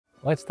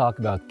Let's talk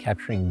about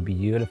capturing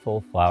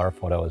beautiful flower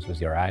photos with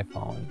your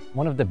iPhone.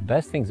 One of the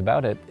best things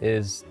about it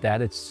is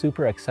that it's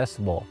super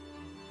accessible.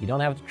 You don't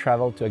have to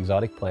travel to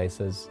exotic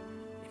places.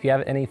 If you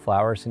have any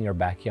flowers in your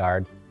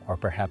backyard or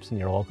perhaps in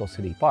your local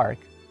city park,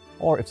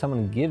 or if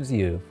someone gives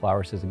you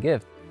flowers as a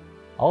gift,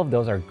 all of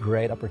those are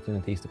great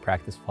opportunities to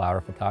practice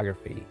flower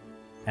photography.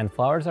 And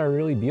flowers are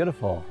really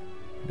beautiful.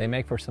 They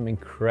make for some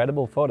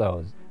incredible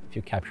photos if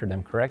you capture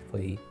them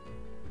correctly.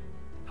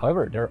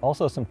 However, there are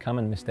also some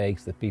common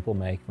mistakes that people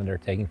make when they're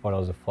taking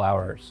photos of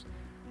flowers.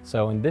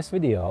 So in this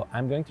video,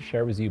 I'm going to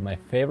share with you my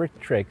favorite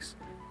tricks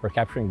for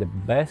capturing the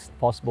best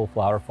possible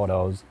flower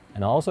photos,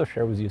 and I'll also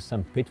share with you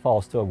some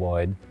pitfalls to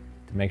avoid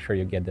to make sure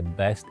you get the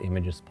best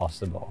images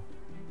possible.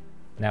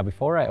 Now,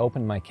 before I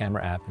open my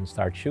camera app and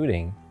start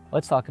shooting,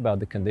 let's talk about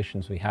the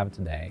conditions we have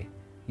today.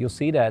 You'll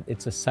see that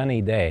it's a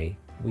sunny day.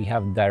 We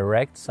have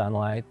direct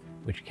sunlight,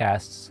 which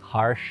casts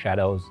harsh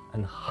shadows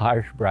and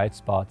harsh bright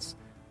spots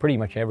pretty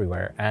much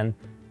everywhere, and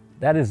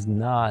that is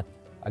not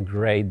a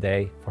great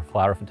day for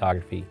flower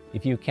photography.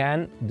 If you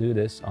can do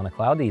this on a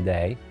cloudy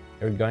day,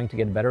 you're going to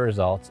get better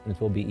results and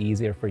it will be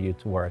easier for you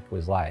to work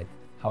with light.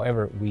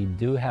 However, we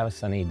do have a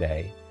sunny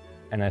day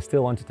and I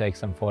still want to take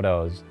some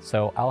photos,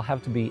 so I'll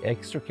have to be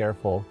extra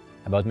careful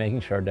about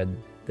making sure that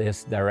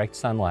this direct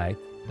sunlight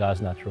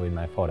does not ruin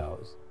my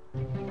photos.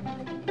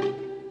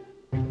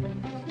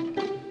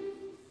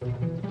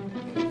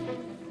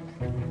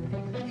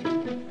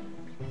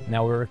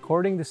 Now, we're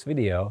recording this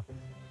video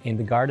in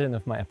the garden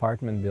of my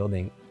apartment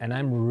building, and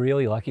I'm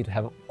really lucky to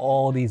have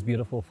all these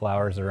beautiful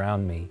flowers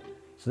around me.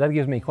 So that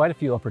gives me quite a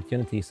few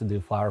opportunities to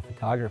do flower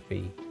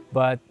photography.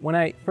 But when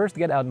I first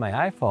get out my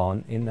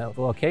iPhone in a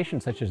location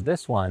such as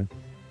this one,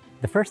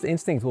 the first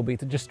instinct will be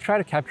to just try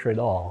to capture it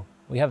all.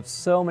 We have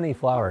so many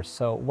flowers,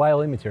 so why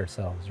limit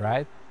yourselves,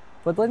 right?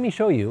 But let me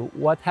show you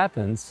what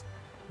happens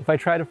if I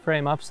try to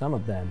frame up some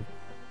of them.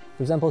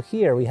 For example,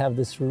 here we have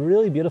this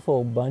really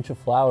beautiful bunch of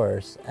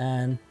flowers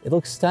and it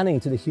looks stunning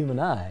to the human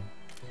eye.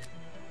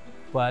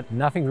 But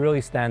nothing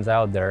really stands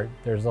out there.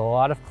 There's a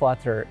lot of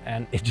clutter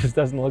and it just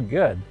doesn't look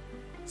good.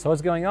 So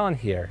what's going on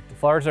here? The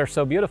flowers are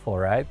so beautiful,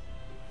 right?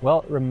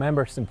 Well,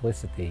 remember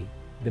simplicity.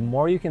 The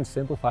more you can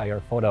simplify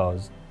your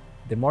photos,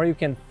 the more you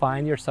can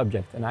find your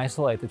subject and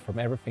isolate it from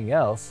everything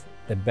else,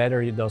 the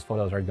better those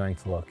photos are going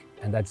to look.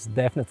 And that's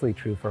definitely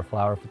true for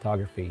flower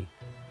photography.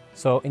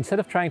 So instead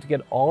of trying to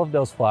get all of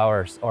those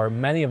flowers or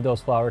many of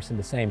those flowers in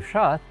the same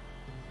shot,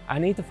 I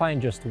need to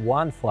find just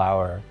one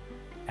flower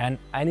and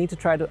I need to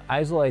try to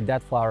isolate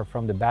that flower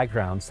from the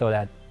background so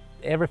that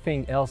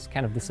everything else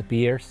kind of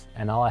disappears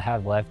and all I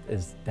have left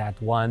is that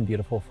one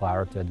beautiful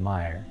flower to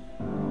admire.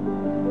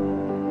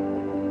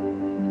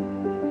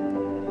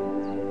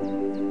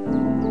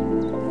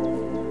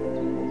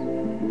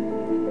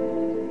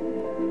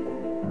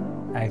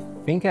 I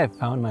think I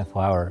found my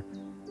flower.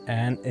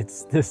 And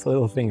it's this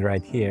little thing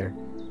right here.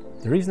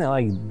 The reason I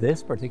like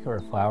this particular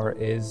flower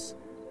is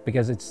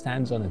because it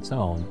stands on its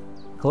own.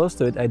 Close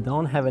to it, I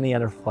don't have any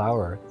other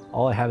flower.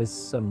 All I have is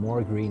some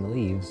more green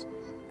leaves.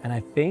 And I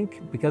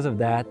think because of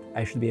that,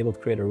 I should be able to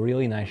create a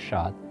really nice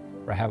shot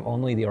where I have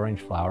only the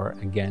orange flower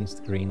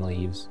against green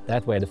leaves.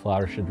 That way the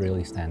flower should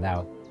really stand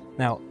out.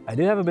 Now, I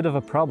do have a bit of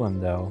a problem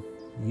though.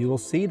 You will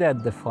see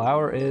that the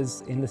flower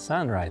is in the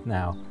sun right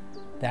now.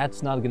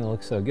 That's not going to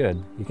look so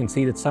good. You can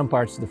see that some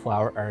parts of the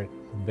flower are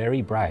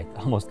very bright,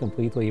 almost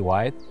completely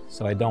white,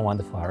 so I don't want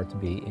the flower to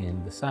be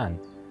in the sun.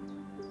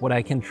 What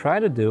I can try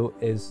to do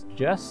is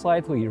just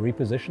slightly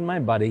reposition my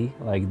body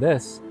like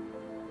this,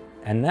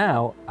 and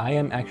now I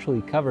am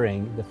actually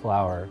covering the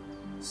flower.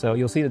 So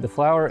you'll see that the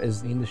flower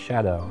is in the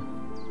shadow.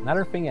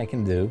 Another thing I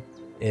can do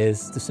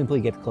is to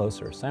simply get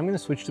closer. So I'm going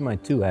to switch to my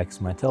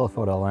 2x, my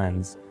telephoto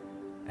lens,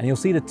 and you'll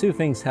see that two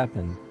things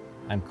happen.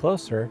 I'm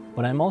closer,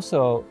 but I'm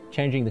also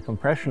changing the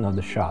compression of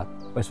the shot.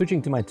 By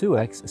switching to my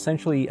 2x,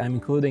 essentially I'm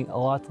including a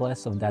lot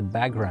less of that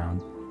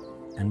background.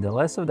 And the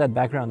less of that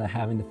background I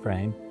have in the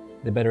frame,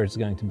 the better it's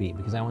going to be,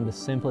 because I want the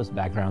simplest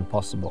background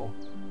possible.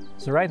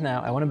 So right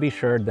now, I want to be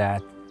sure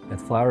that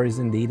that flower is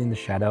indeed in the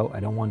shadow. I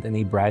don't want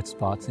any bright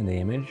spots in the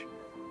image.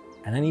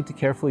 And I need to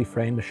carefully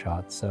frame the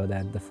shot so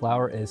that the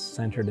flower is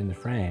centered in the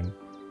frame.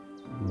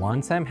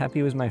 Once I'm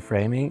happy with my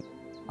framing,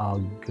 I'll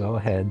go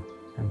ahead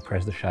and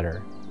press the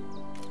shutter.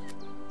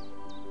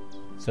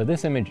 So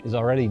this image is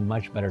already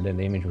much better than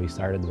the image we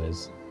started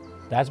with.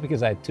 That's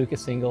because I took a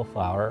single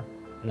flower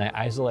and I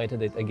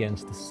isolated it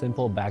against a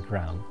simple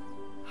background.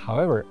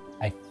 However,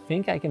 I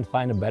think I can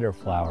find a better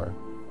flower.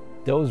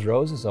 Those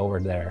roses over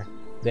there,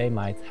 they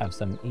might have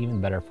some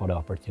even better photo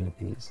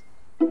opportunities.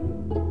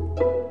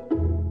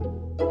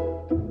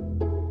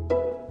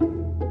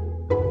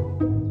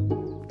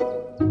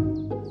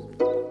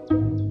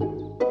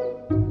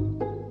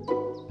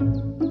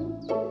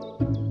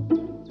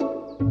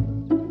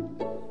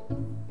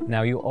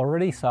 Now, you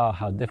already saw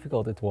how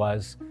difficult it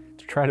was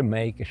to try to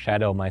make a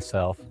shadow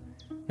myself.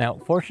 Now,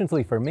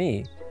 fortunately for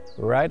me,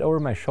 right over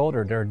my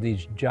shoulder, there are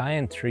these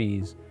giant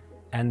trees,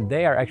 and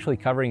they are actually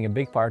covering a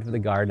big part of the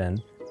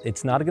garden.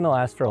 It's not going to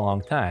last for a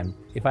long time,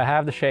 If I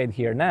have the shade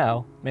here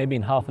now, maybe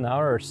in half an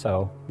hour or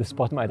so, the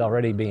spot might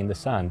already be in the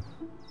sun.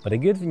 But the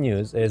good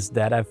news is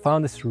that I've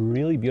found this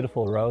really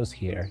beautiful rose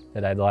here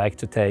that I'd like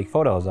to take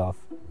photos of.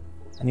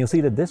 And you'll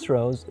see that this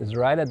rose is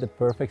right at the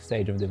perfect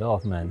stage of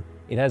development.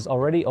 It has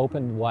already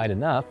opened wide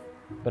enough,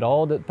 but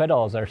all the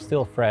petals are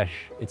still fresh.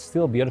 It's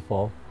still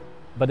beautiful,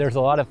 but there's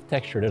a lot of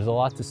texture. There's a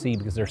lot to see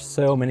because there's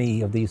so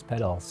many of these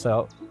petals.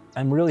 So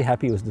I'm really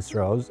happy with this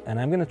rose,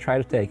 and I'm gonna try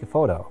to take a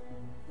photo.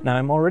 Now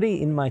I'm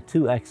already in my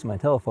 2x, my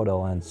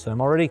telephoto lens, so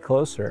I'm already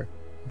closer,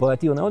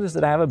 but you'll notice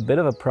that I have a bit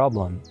of a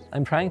problem.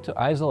 I'm trying to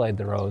isolate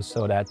the rose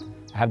so that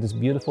I have this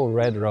beautiful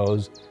red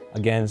rose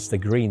against the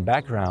green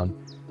background,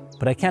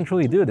 but I can't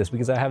really do this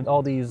because I have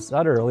all these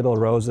other little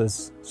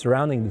roses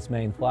surrounding this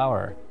main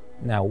flower.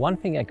 Now, one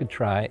thing I could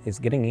try is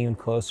getting even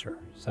closer.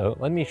 So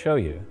let me show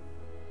you.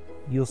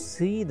 You'll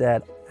see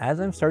that as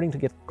I'm starting to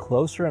get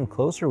closer and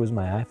closer with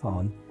my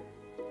iPhone,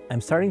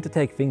 I'm starting to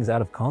take things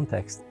out of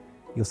context.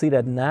 You'll see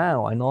that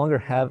now I no longer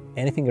have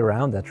anything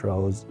around that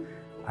rose.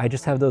 I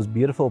just have those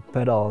beautiful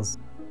petals.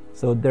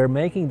 So they're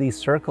making these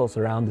circles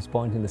around this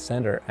point in the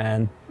center,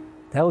 and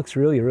that looks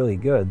really, really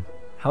good.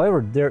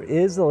 However, there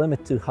is a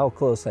limit to how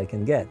close I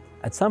can get.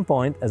 At some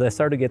point, as I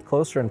start to get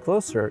closer and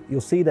closer,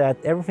 you'll see that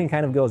everything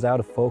kind of goes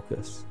out of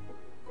focus.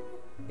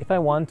 If I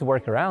want to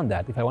work around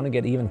that, if I want to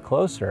get even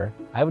closer,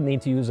 I would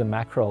need to use a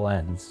macro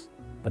lens.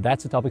 But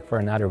that's a topic for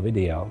another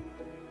video.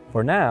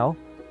 For now,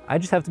 I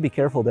just have to be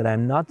careful that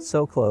I'm not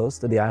so close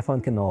that the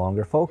iPhone can no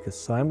longer focus.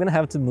 So I'm gonna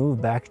have to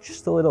move back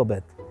just a little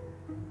bit.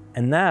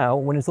 And now,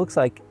 when it looks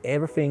like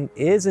everything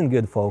is in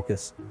good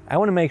focus, I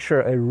wanna make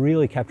sure I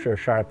really capture a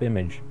sharp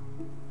image.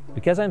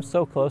 Because I'm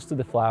so close to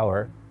the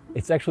flower,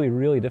 it's actually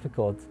really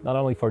difficult, not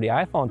only for the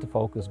iPhone to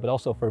focus, but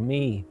also for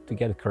me to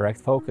get a correct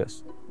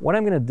focus. What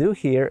I'm gonna do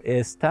here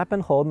is tap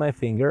and hold my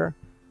finger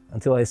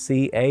until I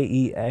see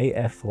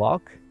AEAF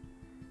lock.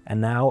 And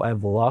now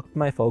I've locked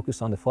my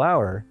focus on the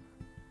flower.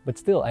 But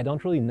still, I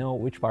don't really know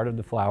which part of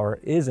the flower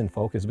is in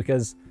focus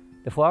because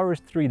the flower is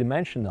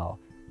three-dimensional.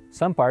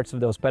 Some parts of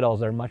those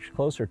petals are much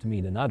closer to me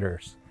than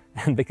others.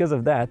 And because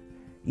of that,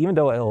 even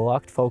though I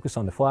locked focus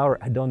on the flower,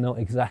 I don't know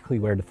exactly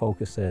where the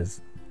focus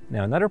is.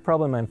 Now, another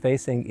problem I'm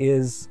facing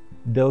is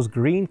those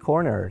green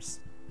corners.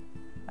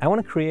 I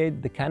want to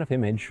create the kind of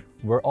image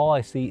where all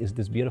I see is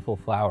this beautiful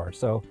flower.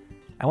 So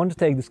I want to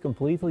take this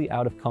completely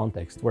out of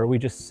context, where we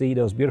just see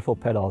those beautiful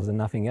petals and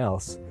nothing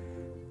else.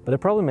 But the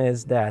problem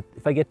is that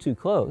if I get too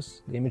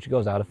close, the image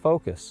goes out of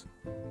focus.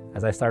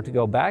 As I start to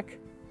go back,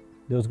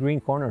 those green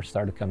corners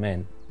start to come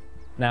in.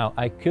 Now,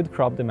 I could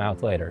crop them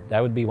out later. That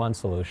would be one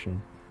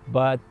solution.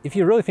 But if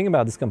you really think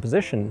about this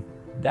composition,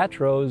 that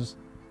rose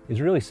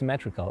is really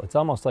symmetrical. It's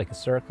almost like a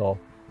circle.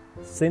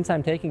 Since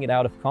I'm taking it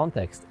out of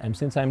context, and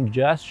since I'm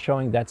just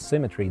showing that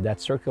symmetry,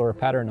 that circular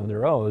pattern of the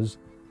rose,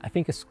 I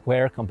think a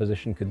square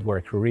composition could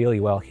work really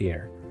well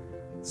here.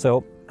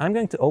 So I'm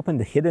going to open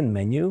the hidden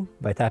menu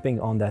by tapping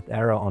on that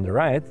arrow on the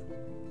right.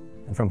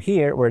 And from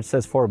here, where it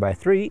says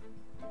 4:3,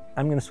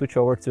 I'm going to switch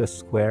over to a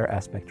square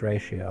aspect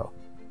ratio.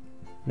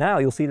 Now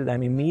you'll see that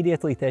I'm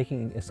immediately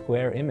taking a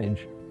square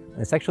image,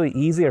 and it's actually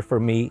easier for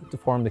me to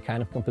form the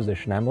kind of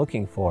composition I'm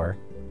looking for.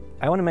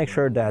 I want to make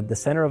sure that the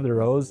center of the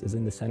rose is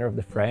in the center of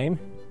the frame,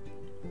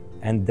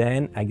 and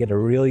then I get a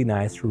really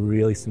nice,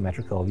 really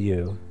symmetrical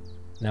view.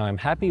 Now I'm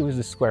happy with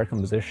the square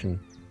composition,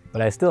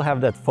 but I still have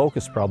that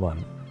focus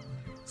problem.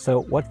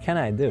 So what can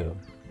I do?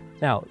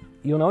 Now,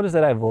 you'll notice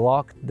that I've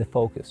locked the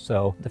focus,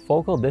 so the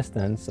focal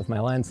distance of my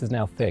lens is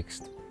now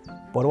fixed.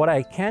 But what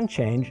I can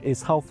change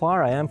is how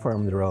far I am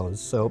from the rose.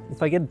 So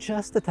if I get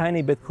just a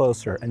tiny bit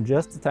closer and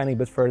just a tiny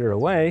bit further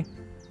away,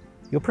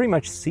 you'll pretty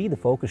much see the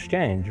focus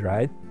change,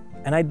 right?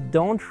 And I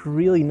don't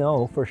really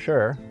know for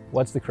sure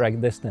what's the correct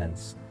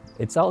distance.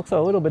 It's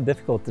also a little bit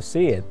difficult to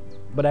see it,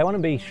 but I want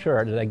to be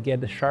sure that I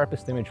get the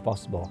sharpest image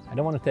possible. I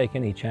don't want to take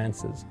any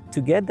chances.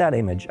 To get that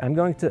image, I'm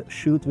going to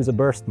shoot with a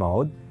burst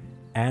mode.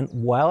 And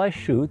while I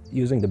shoot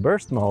using the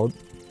burst mode,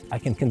 I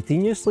can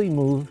continuously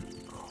move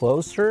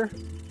closer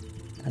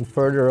and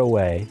further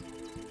away,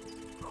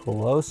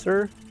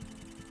 closer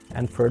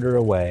and further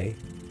away.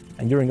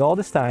 And during all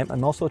this time,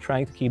 I'm also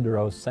trying to keep the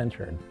rose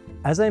centered.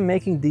 As I'm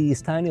making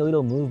these tiny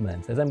little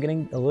movements, as I'm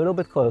getting a little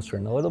bit closer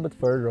and a little bit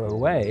further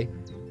away,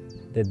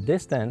 the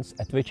distance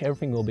at which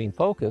everything will be in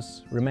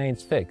focus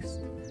remains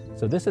fixed.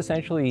 So this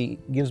essentially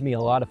gives me a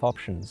lot of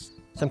options.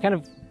 So I'm kind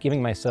of giving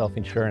myself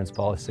insurance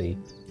policy.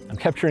 I'm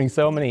capturing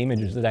so many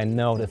images that I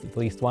know that at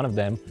least one of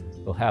them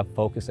will have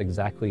focus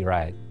exactly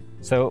right.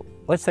 So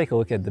let's take a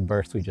look at the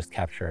burst we just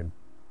captured.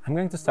 I'm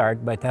going to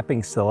start by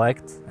tapping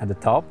select at the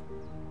top.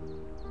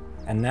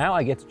 And now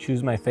I get to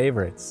choose my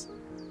favorites.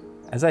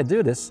 As I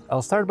do this,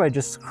 I'll start by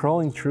just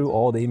scrolling through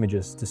all the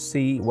images to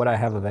see what I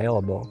have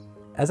available.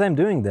 As I'm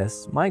doing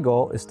this, my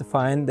goal is to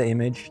find the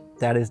image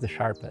that is the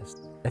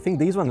sharpest. I think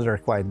these ones are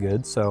quite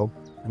good, so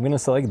I'm going to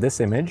select this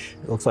image.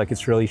 It looks like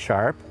it's really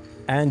sharp.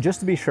 And just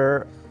to be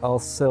sure, I'll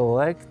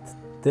select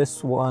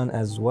this one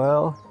as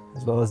well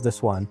as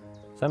this one.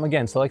 So I'm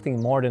again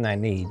selecting more than I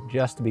need,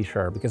 just to be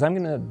sure, because I'm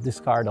going to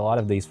discard a lot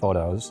of these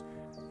photos.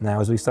 Now,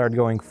 as we start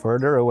going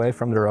further away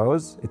from the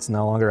rose, it's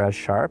no longer as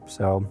sharp,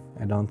 so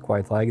I don't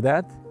quite like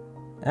that.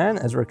 And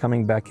as we're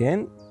coming back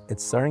in,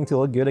 it's starting to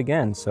look good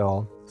again. So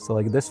I'll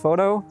select this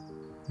photo,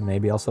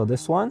 maybe also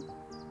this one.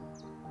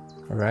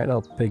 All right,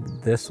 I'll pick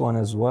this one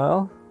as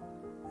well.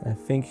 I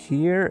think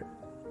here,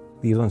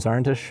 these ones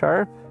aren't as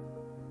sharp.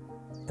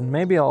 And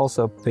maybe I'll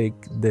also pick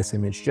this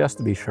image just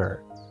to be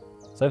sure.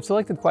 So I've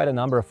selected quite a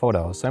number of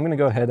photos, so I'm gonna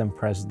go ahead and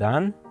press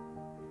done.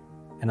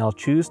 And I'll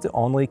choose to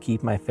only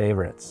keep my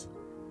favorites.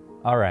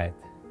 All right,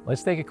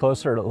 let's take a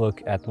closer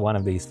look at one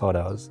of these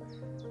photos.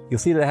 You'll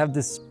see that I have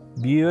this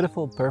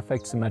beautiful,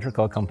 perfect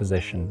symmetrical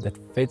composition that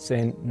fits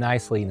in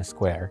nicely in a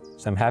square.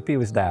 So I'm happy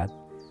with that.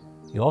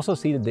 You'll also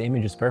see that the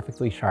image is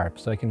perfectly sharp,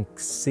 so I can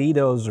see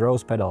those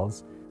rose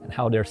petals and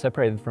how they're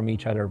separated from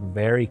each other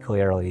very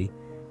clearly.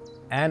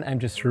 And I'm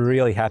just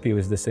really happy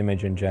with this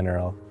image in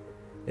general.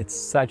 It's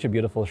such a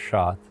beautiful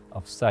shot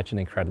of such an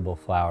incredible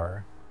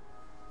flower.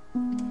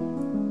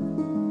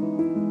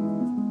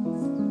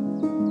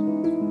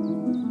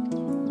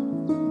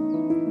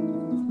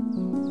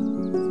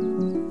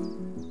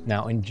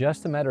 Now, in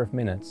just a matter of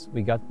minutes,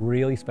 we got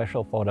really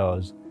special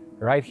photos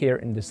right here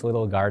in this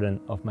little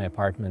garden of my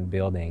apartment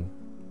building.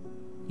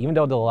 Even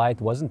though the light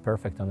wasn't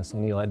perfect on a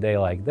sunny day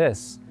like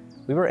this,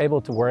 we were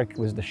able to work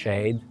with the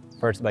shade,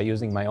 first by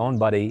using my own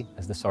body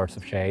as the source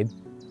of shade,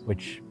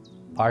 which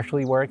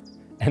partially worked,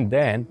 and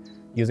then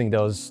using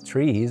those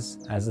trees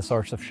as the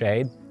source of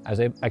shade. I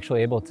was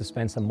actually able to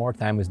spend some more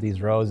time with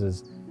these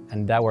roses,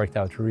 and that worked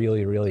out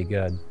really, really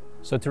good.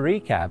 So to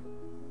recap,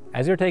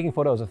 as you're taking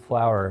photos of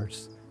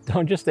flowers,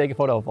 don't just take a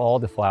photo of all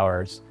the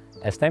flowers.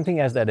 As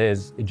tempting as that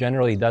is, it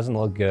generally doesn't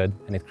look good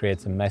and it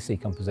creates a messy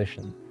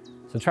composition.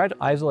 So try to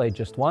isolate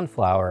just one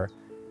flower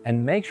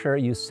and make sure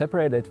you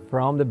separate it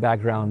from the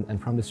background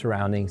and from the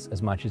surroundings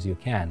as much as you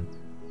can.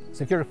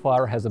 So if your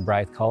flower has a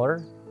bright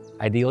color,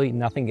 ideally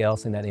nothing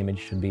else in that image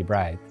should be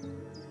bright.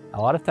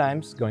 A lot of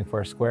times, going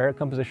for a square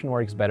composition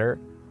works better,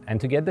 and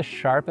to get the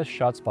sharpest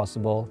shots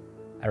possible,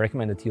 I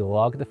recommend that you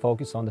lock the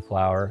focus on the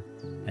flower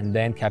and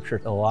then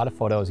capture a lot of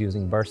photos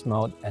using burst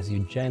mode as you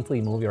gently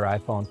move your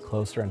iPhone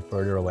closer and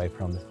further away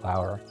from the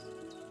flower.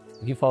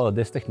 If you follow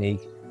this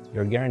technique,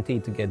 you're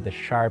guaranteed to get the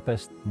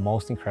sharpest,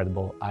 most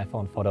incredible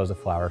iPhone photos of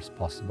flowers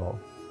possible.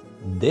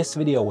 This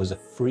video was a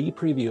free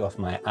preview of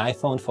my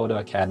iPhone Photo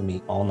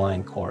Academy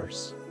online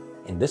course.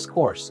 In this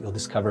course, you'll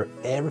discover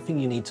everything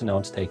you need to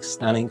know to take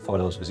stunning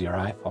photos with your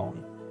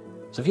iPhone.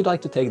 So if you'd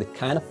like to take the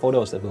kind of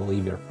photos that will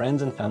leave your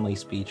friends and family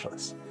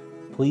speechless,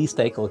 please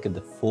take a look at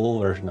the full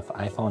version of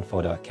iPhone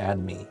Photo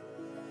Academy.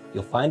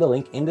 You'll find a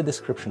link in the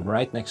description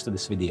right next to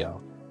this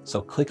video,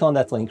 so click on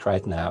that link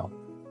right now,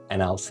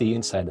 and I'll see you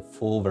inside the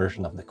full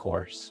version of the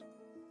course.